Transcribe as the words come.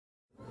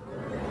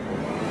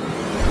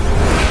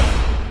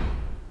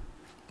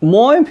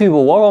Moin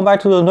people, welcome back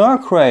to the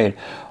Nerd Crate.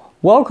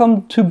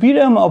 Welcome to Beat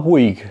 'em Up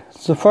Week.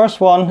 It's the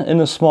first one in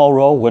a small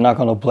row. We're not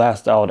gonna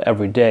blast out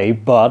every day,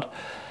 but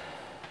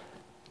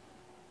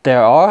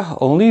there are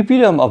only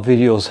Beat 'em Up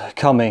videos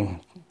coming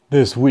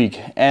this week.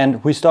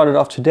 And we started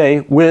off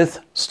today with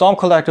Storm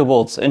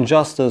Collectibles,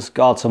 Injustice,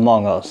 Gods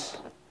Among Us,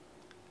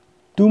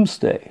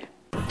 Doomsday.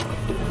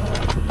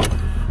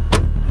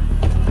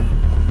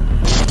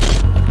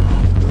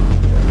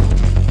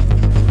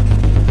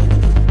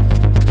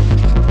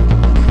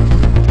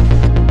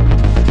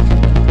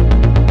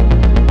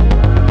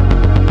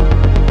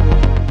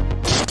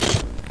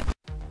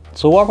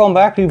 So welcome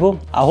back people.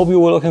 I hope you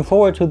were looking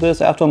forward to this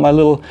after my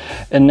little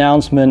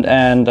announcement,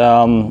 and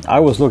I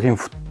was looking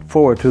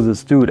forward to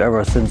this dude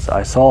ever since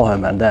I saw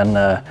him. And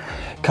then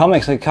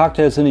Comics and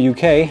Cocktails in the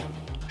UK,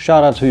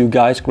 shout out to you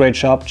guys, great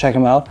shop, check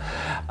him out.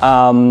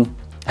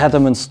 Had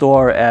them in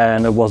store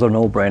and it was a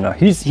no-brainer.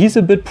 He's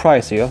a bit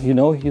pricier, you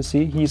know, you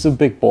see, he's a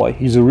big boy,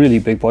 he's a really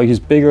big boy. He's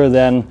bigger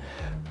than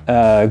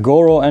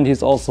Goro, and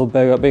he's also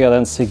bigger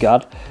than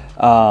Sigat.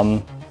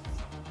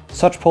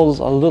 Such poses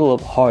are a little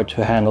hard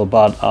to handle,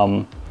 but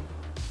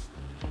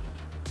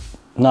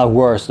not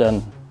worse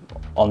than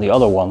on the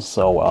other ones,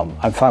 so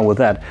I'm fine with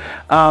that.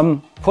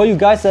 For you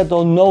guys that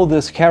don't know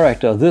this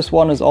character, this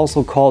one is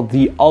also called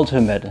the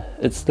Ultimate.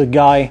 It's the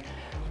guy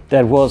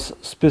that was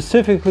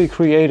specifically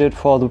created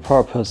for the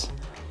purpose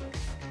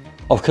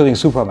of killing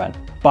Superman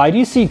by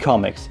DC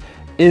Comics.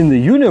 In the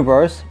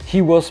universe,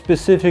 he was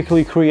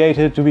specifically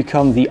created to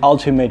become the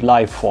ultimate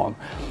life form.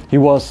 He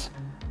was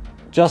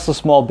just a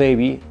small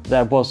baby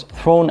that was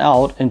thrown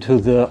out into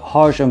the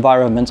harsh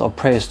environments of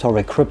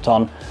prehistoric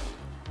Krypton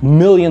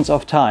millions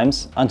of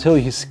times until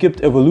he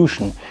skipped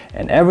evolution.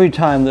 And every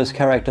time this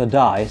character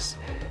dies,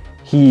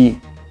 he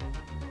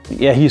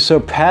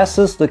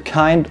surpasses the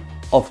kind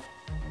of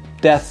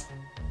death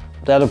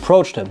that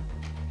approached him.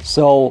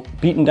 So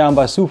beaten down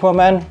by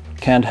Superman,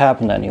 can't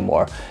happen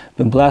anymore.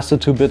 Been blasted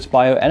to bits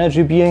by an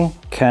energy being,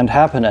 can't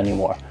happen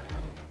anymore.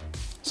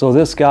 So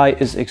this guy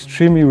is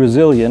extremely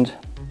resilient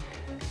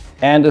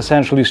and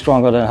essentially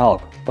stronger than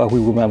Hulk, but we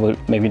will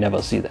maybe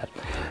never see that.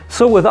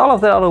 So with all of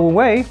that out of the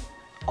way,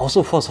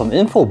 also for some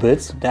info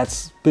bits,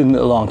 that's been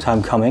a long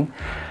time coming,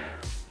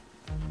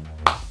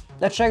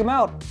 let's check them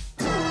out.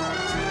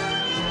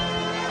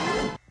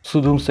 So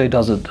Doomsday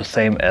does it the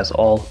same as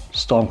all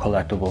Storm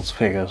Collectibles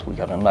figures. We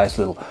got a nice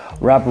little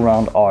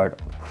wraparound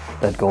art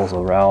that goes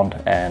around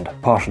and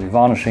partially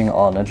varnishing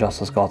on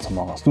Injustice, Gods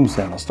Among Us,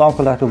 Doomsday and the Storm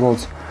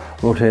Collectibles.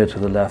 Rotated to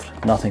the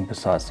left, nothing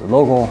besides the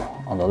logo.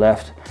 On the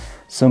left,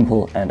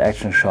 simple and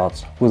action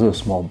shots with a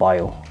small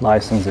bio,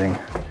 licensing,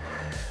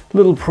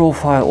 little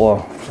profile,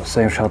 or the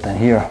same shot than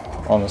here.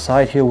 On the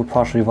side here with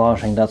partially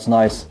varnishing, that's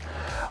nice.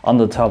 On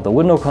the top the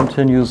window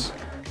continues,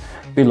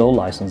 below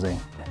licensing.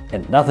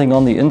 And nothing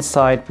on the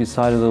inside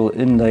beside a little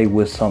inlay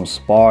with some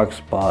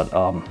sparks, but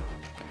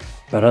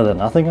better than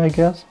nothing, I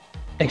guess.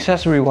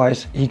 Accessory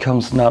wise, he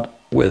comes not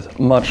with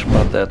much,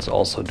 but that's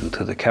also due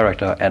to the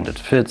character and it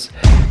fits.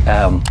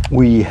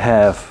 We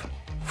have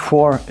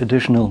 4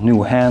 additional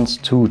new hands,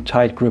 2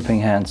 tight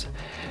gripping hands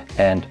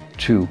and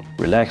 2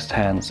 relaxed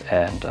hands,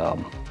 and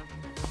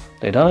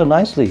they done it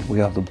nicely. We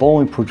have the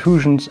bony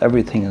protrusions,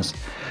 everything is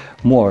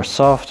more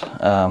soft.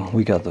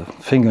 We got the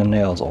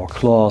fingernails or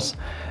claws,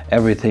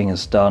 everything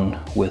is done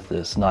with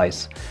this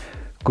nice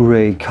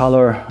gray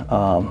color.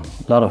 A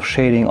lot of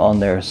shading on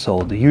there, so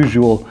the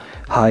usual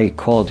high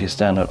quality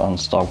standard on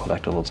Storm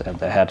Collectibles. And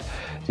the head,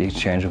 the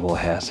exchangeable,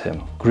 has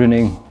him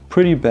grinning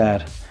pretty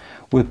bad,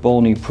 with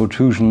bony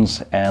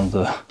protrusions and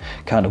the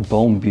kind of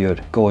bone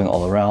beard going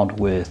all around,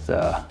 with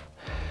the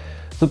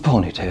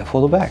ponytail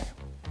for the back.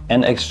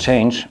 And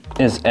exchange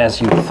is, as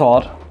you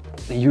thought,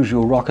 the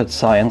usual rocket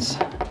science.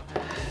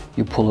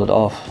 You pull it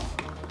off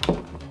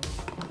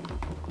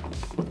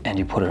and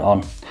you put it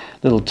on.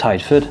 Little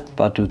tight fit,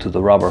 but due to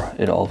the rubber,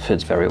 it all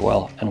fits very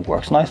well and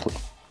works nicely.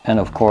 And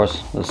of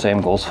course, the same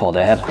goes for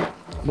the head.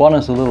 One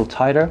is a little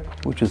tighter,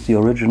 which is the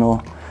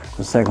original.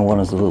 The second one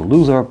is a little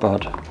looser,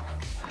 but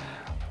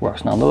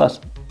works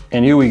nonetheless.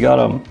 And here we got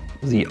him,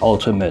 the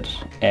Ultimate,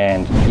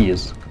 and he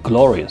is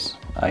glorious.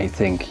 I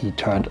think he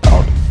turned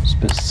out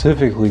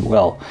specifically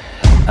well.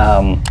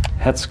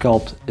 Head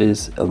sculpt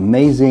is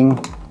amazing.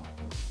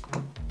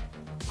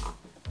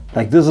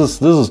 Like this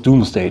is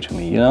Doomsday to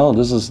me, you know.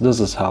 This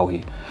is how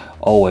he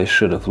always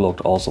should have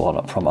looked,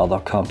 also from other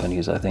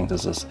companies. I think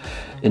this is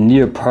a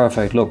near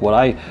perfect look. What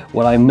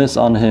I miss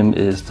on him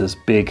is this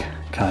big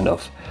kind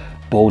of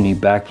bony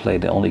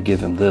backplate. They only give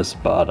him this,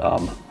 but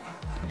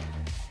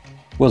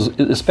was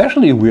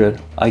especially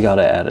weird, I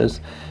gotta add,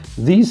 is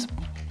these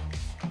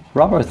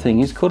rubber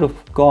thingies could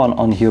have gone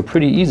on here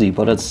pretty easy,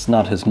 but it's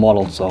not his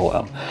model,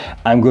 so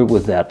I'm good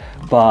with that.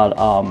 But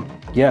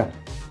yeah,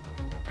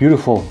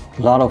 beautiful,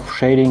 a lot of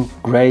shading,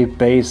 gray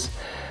base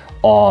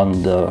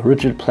on the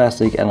rigid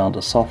plastic and on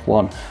the soft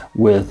one,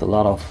 with a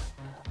lot of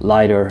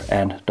lighter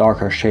and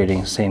darker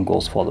shading. Same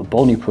goes for the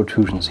bony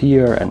protrusions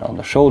here and on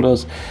the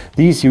shoulders.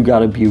 These you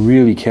gotta be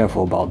really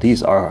careful about.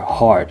 These are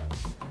hard.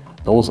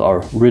 Those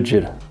are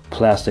rigid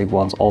plastic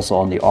ones also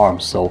on the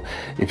arms. So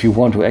if you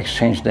want to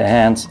exchange the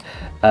hands,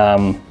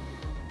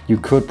 you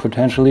could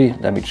potentially,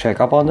 let me check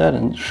up on that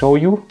and show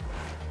you.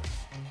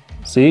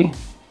 See?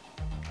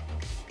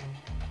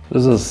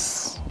 This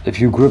is, if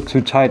you grip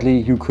too tightly,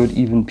 you could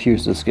even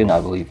pierce the skin,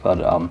 I believe. But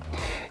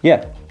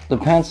yeah, the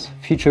pants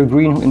feature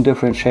green in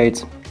different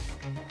shades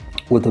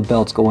with the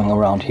belts going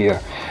around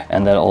here.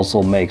 And that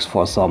also makes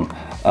for some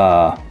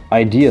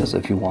ideas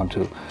if you want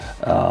to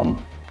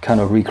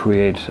kind of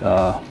recreate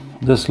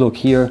this look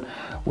here,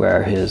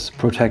 where his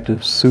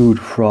protective suit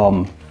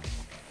from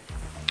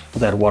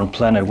that one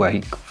planet where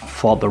he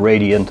fought the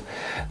Radiant,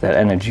 that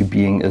energy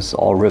being, is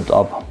all ripped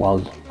up while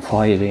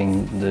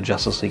fighting the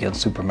Justice League and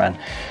Superman.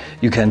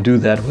 You can do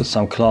that with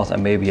some cloth,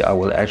 and maybe I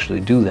will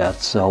actually do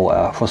that. So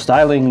for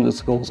styling,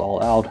 this goes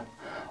all out,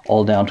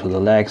 all down to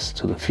the legs,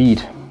 to the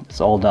feet. It's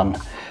all done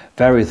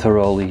very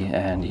thoroughly,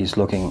 and he's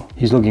looking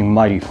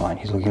mighty fine.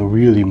 He's looking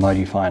really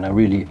mighty fine. I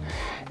really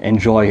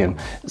enjoy him.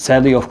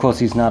 Sadly, of course,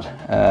 he's not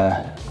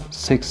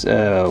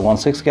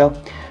 1/6 scale,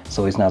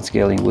 so he's not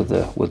scaling with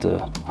the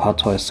Hot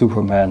Toys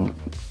Superman.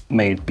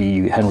 May it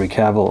be Henry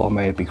Cavill or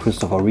may it be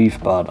Christopher Reeve,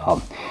 but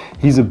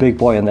he's a big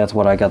boy, and that's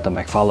what I got the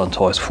McFarlane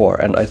toys for,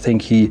 and I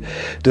think he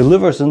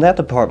delivers in that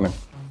department.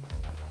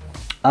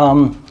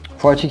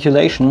 For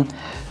articulation,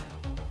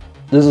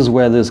 this is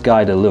where this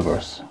guy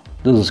delivers.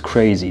 This is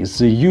crazy. It's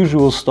the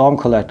usual Storm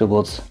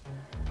Collectibles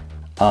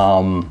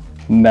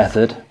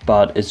method,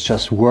 but it's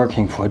just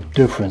working for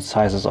different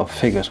sizes of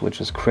figures,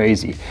 which is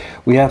crazy.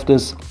 We have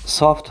this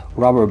soft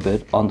rubber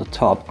bit on the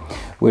top,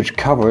 which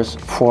covers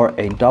for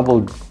a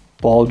double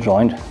ball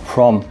joint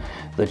from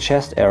the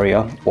chest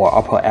area or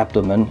upper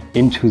abdomen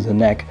into the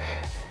neck,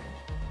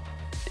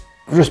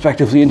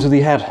 respectively into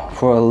the head,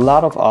 for a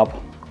lot of up,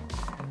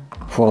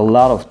 for a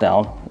lot of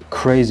down.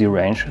 Crazy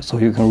range, so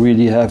you can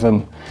really have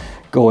him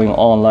going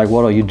on like,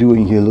 what are you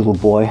doing here, little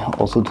boy,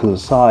 also to the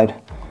side,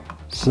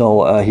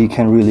 so he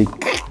can really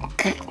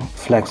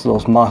flex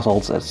those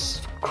muscles.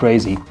 That's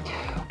crazy.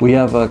 We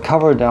have a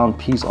cover down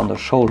piece on the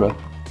shoulder,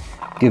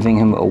 giving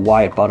him a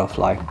wide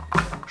butterfly.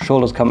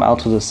 Shoulders come out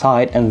to the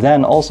side, and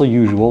then also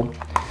usual,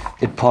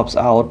 it pops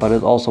out, but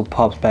it also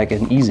pops back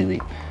in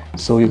easily.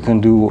 So you can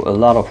do a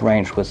lot of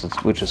range with it,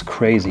 which is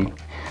crazy.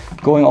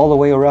 Going all the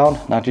way around,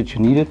 not that you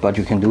need it, but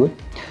you can do it.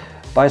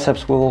 Bicep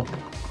swivel,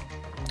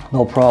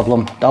 no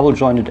problem. Double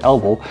jointed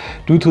elbow.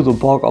 Due to the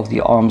bulk of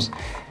the arms,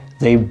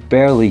 they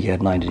barely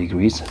get 90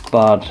 degrees,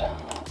 but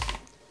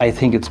I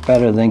think it's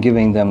better than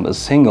giving them a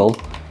single,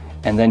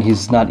 and then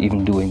he's not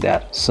even doing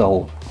that.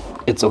 So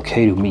it's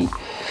okay to me.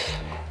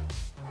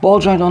 Ball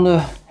joint on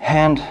the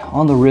hand,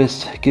 on the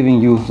wrist,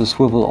 giving you the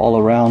swivel all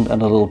around,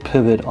 and a little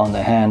pivot on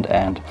the hand.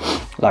 And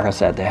like I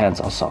said, the hands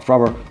are soft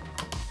rubber,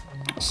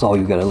 so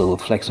you get a little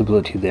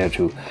flexibility there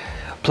to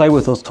play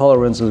with those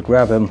tolerances,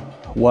 grab him,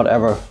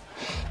 whatever.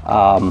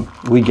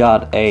 We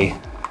got a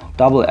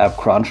double ab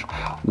crunch,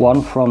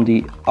 one from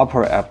the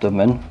upper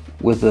abdomen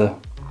with the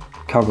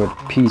covered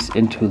piece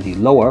into the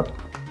lower,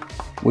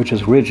 which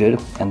is rigid,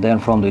 and then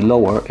from the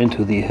lower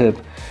into the hip,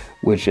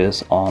 which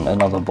is on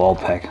another ball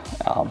pack,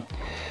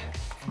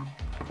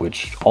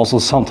 which also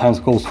sometimes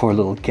goes for a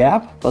little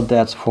gap, but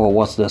that's for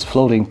what this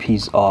floating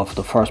piece of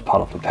the first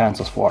part of the pants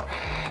is for.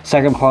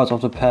 Second parts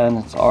of the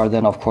pants are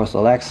then of course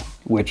the legs,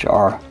 which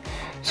are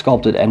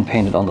sculpted and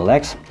painted on the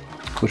legs,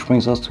 which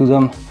brings us to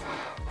them.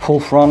 Full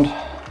front,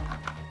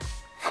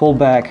 full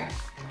back,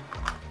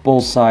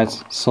 both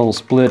sides, sole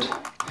split,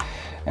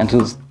 and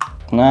to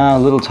a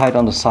little tight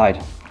on the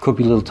side. Could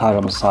be a little tight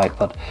on the side,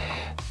 but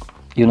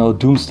you know,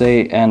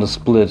 Doomsday and the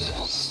split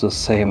is the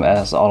same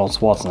as Arnold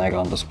Schwarzenegger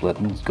on the split,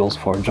 and it goes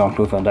for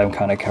Jean-Claude Van Damme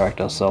kind of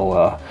character.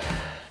 So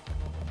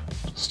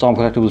Storm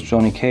Collectibles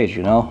Johnny Cage,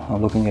 you know,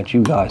 I'm looking at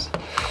you guys.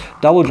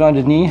 Double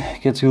jointed knee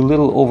gets you a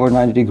little over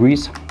 90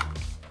 degrees.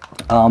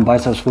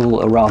 Bicep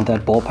swivel around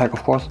that ball pack,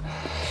 of course,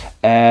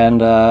 and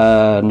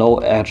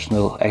no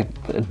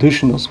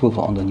additional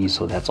swivel on the knee,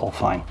 so that's all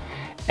fine.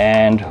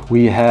 And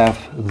we have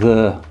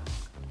the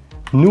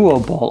newer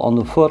ball on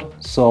the foot,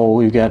 so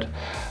you get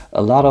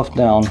a lot of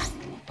down,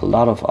 a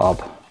lot of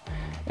up,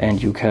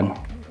 and you can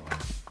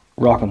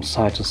rock them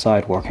side to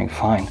side working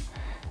fine.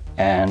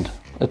 And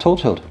a toe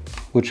tilt,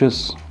 which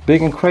is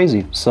big and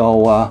crazy,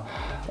 so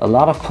a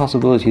lot of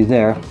possibility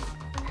there.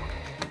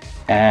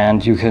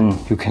 And you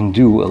can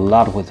do a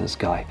lot with this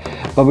guy.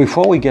 But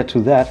before we get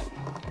to that,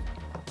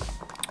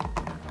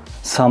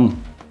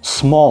 some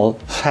small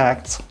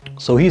facts.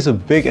 So he's a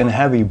big and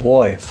heavy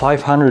boy,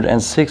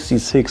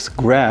 566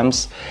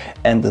 grams,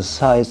 and the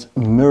size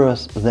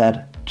mirrors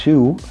that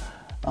too.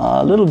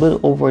 A little bit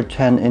over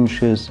 10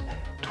 inches,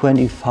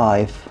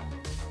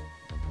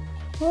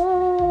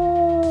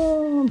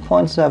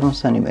 25.7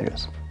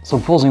 centimeters. So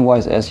posing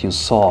wise, as you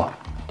saw,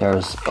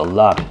 there's a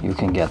lot you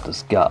can get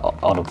this guy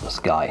out of this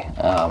guy.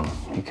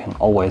 You can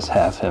always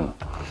have him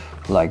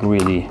like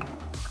really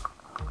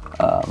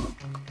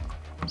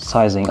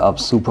sizing up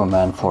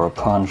Superman for a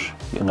punch,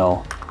 you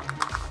know,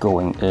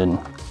 going in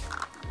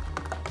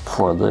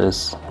for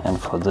this and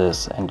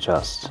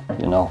just,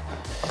 you know,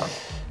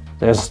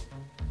 there's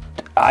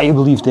I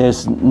believe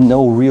there's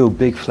no real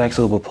big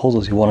flexible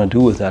puzzles you want to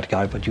do with that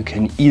guy, but you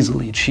can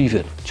easily achieve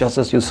it, just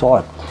as you saw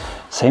it.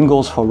 Same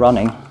goes for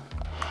running.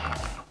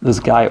 This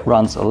guy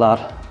runs a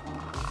lot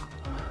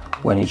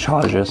when he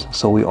charges,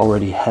 so we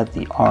already had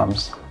the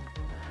arms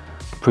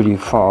pretty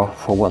far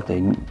for what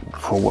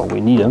we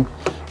need him,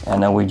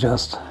 and then we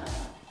just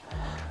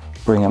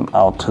bring him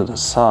out to the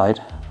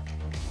side,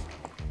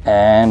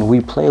 and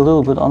we play a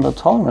little bit on the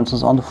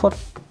tolerances on the foot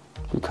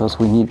because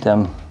we need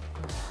them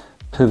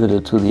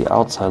pivoted to the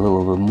outside a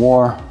little bit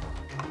more.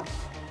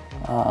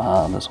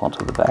 This one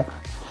to the back.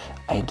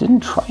 I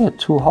didn't try it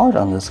too hard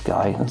on this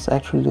guy. It's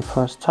actually the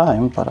first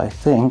time, but I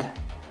think,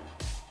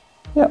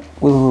 yeah,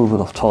 with a little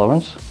bit of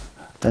tolerance,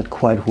 that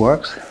quite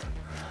works.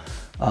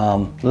 A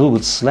little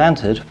bit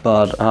slanted,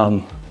 but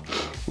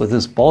with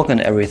this bulk and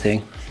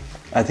everything,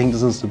 I think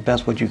this is the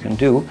best what you can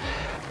do.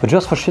 But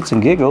just for shits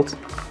and giggles,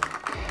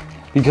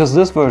 because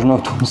this version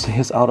of Doomsday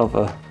is out of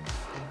a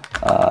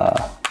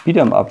beat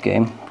 'em up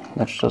game,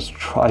 let's just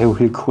try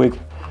real quick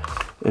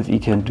if he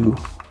can do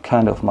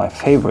kind of my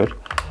favorite,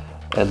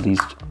 at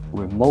least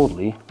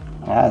remotely.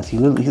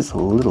 He's a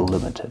little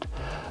limited,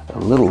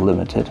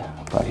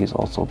 but he's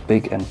also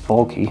big and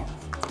bulky.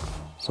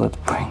 So let's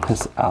bring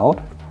this out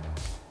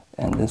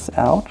and this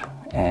out,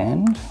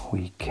 and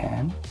we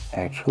can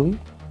actually,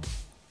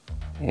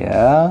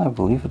 yeah, I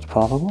believe it's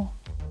possible.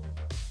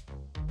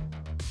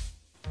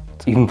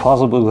 It's even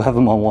possible to have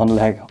him on one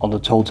leg, on the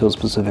toe tilt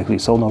specifically,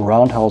 so no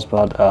roundhouse,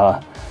 but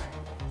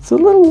it's a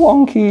little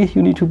wonky,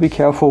 you need to be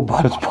careful,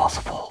 but it's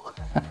possible.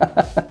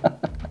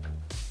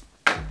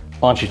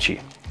 Banshee.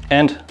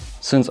 And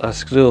since I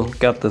still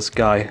got this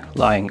guy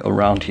lying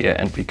around here,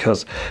 and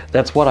because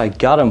that's what I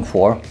got him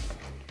for,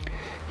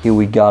 here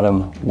we got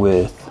him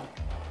with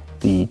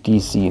the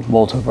DC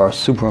Multiverse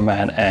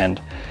Superman, and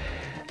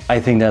I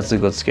think that's a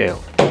good scale.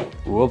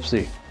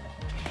 Whoopsie.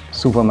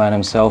 Superman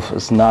himself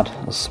is not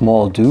a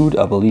small dude.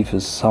 I believe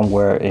he's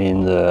somewhere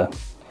in the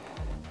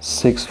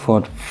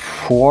 6'4",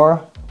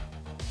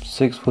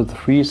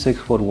 6'3",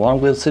 6'1"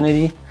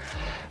 vicinity.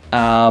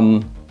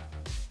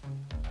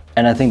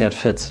 And I think that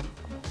fits.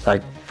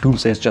 Like,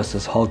 Doomsday is just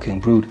this hulking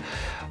brute.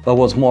 But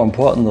what's more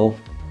important though,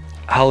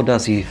 how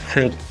does he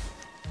fit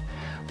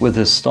with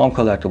his Storm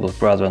Collectibles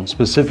brethren,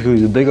 specifically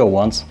the bigger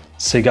ones,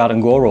 Sagat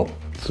and Goro.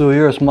 So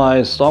here's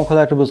my Storm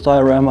Collectibles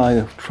diorama.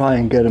 I try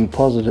and get him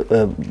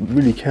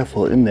really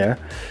careful in there.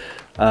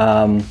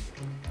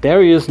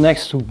 There he is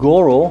next to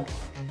Goro.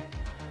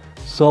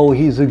 So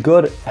he's a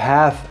good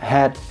half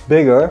head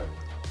bigger.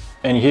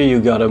 And here you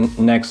got him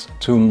next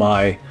to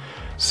my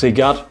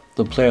Sagat,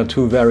 the Player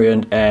 2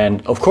 variant.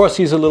 And of course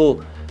he's a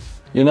little,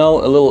 you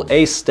know, a little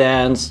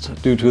ace-stanced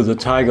due to the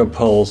tiger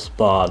pose,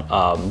 but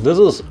this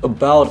is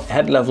about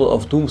head level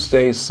of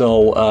Doomsday,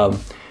 so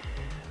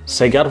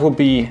Sagat would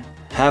be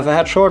half a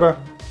head shorter.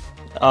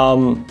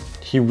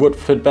 He would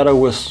fit better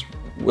with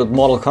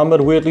Mortal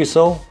Kombat, weirdly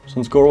so,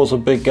 since Goro's a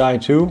big guy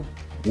too,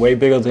 way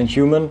bigger than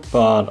human,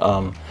 but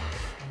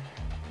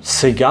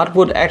Sagat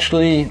would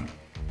actually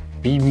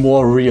be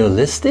more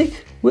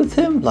realistic with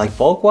him, like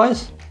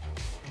bulk-wise.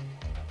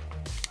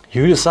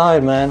 You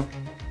decide, man.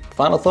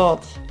 Final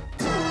thoughts.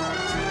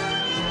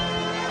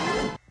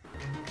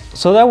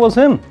 So that was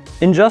him.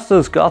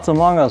 Injustice, Gods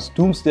Among Us,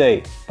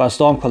 Doomsday by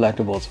Storm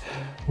Collectibles.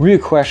 Real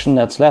question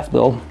that's left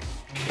though,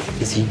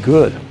 is he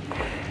good?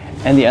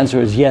 And the answer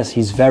is yes,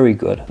 he's very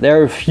good. There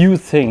are a few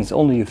things,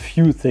 only a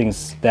few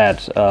things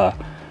that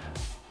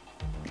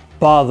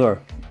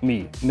bother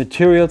me.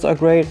 Materials are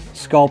great,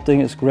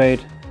 sculpting is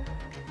great,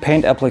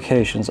 paint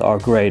applications are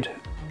great.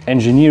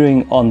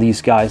 Engineering on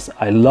these guys,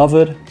 I love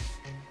it.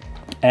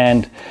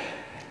 And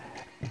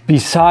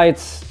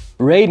besides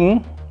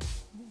Raiden,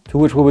 to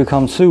which will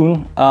come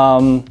soon,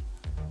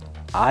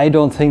 I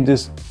don't think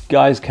these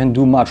guys can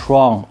do much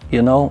wrong,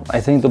 you know? I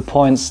think the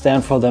points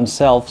stand for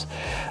themselves.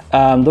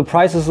 The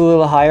price is a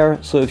little higher,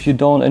 so if you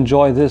don't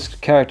enjoy this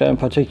character in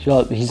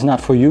particular, he's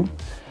not for you.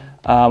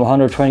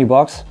 120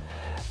 bucks.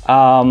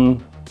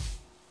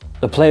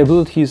 The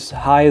playability is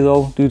high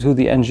though, due to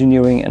the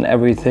engineering and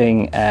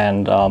everything,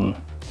 and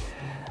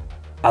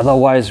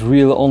otherwise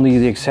real only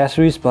the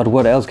accessories, but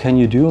what else can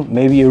you do?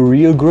 Maybe a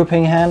real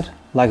gripping hand,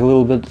 like a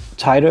little bit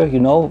tighter, you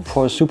know,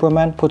 for a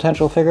Superman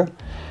potential figure.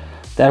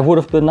 That would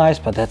have been nice,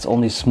 but that's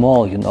only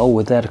small, you know.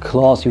 With that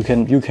claws, you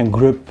can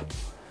grip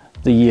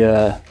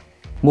the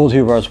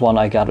multiverse one.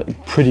 I got it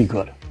pretty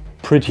good,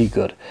 pretty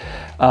good.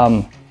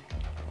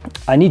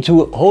 I need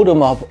to hold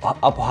him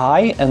up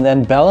high and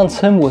then balance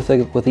him with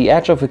the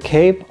edge of a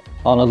cape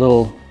on a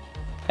little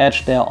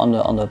edge there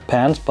on the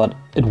pants, but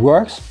it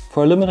works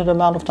for a limited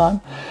amount of time.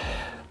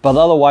 But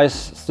otherwise,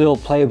 still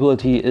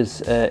playability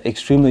is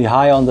extremely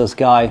high on this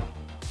guy.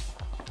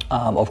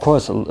 Of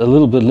course, a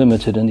little bit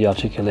limited in the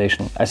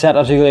articulation. I said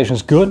articulation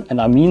is good, and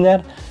I mean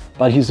that,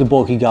 but he's a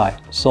bulky guy.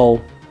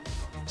 So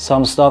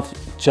some stuff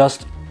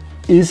just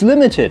is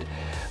limited.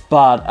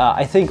 But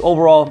I think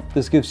overall,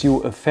 this gives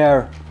you a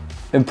fair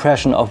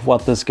impression of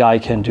what this guy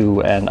can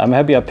do, and I'm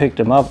happy I picked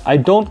him up. I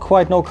don't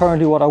quite know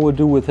currently what I would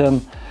do with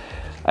him.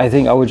 I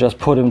think I would just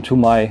put him to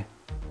my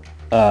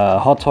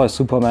Hot Toy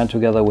Superman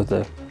together with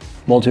the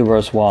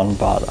multiverse one,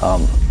 but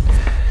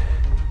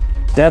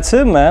that's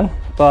him, man.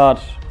 But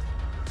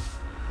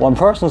one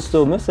person's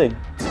still missing.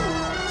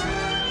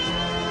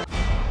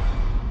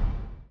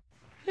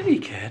 Hey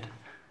kid,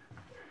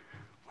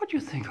 what do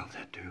you think of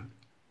that dude?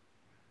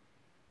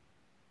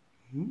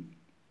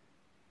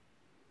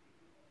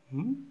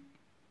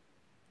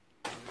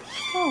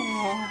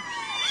 Oh,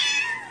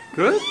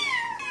 good?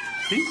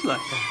 Seems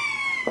like that.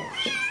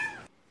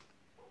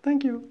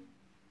 Thank you.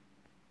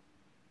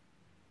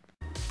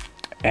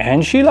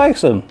 And she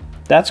likes him.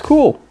 That's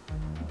cool.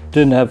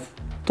 Didn't have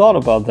thought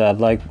about that.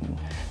 Like,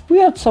 we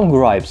had some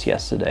gripes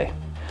yesterday.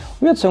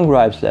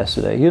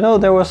 You know,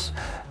 there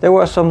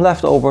were some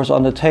leftovers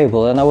on the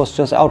table and I was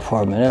just out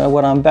for a minute, and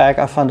when I'm back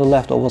I found the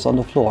leftovers on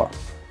the floor.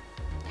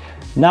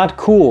 Not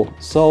cool.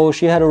 So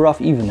she had a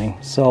rough evening.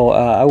 So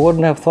I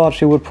wouldn't have thought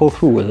she would pull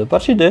through with it,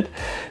 but she did.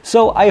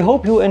 So I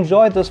hope you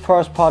enjoyed this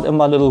first part in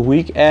my little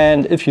week,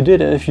 and if you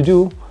did, and if you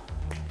do,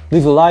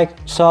 leave a like,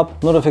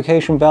 sub,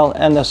 notification bell,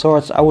 and the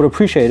sorts. I would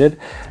appreciate it.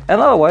 And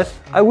otherwise,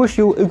 I wish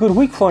you a good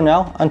week for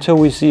now, until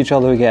we see each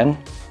other again.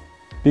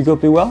 Be good,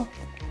 be well.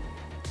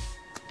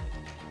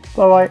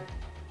 Bye bye.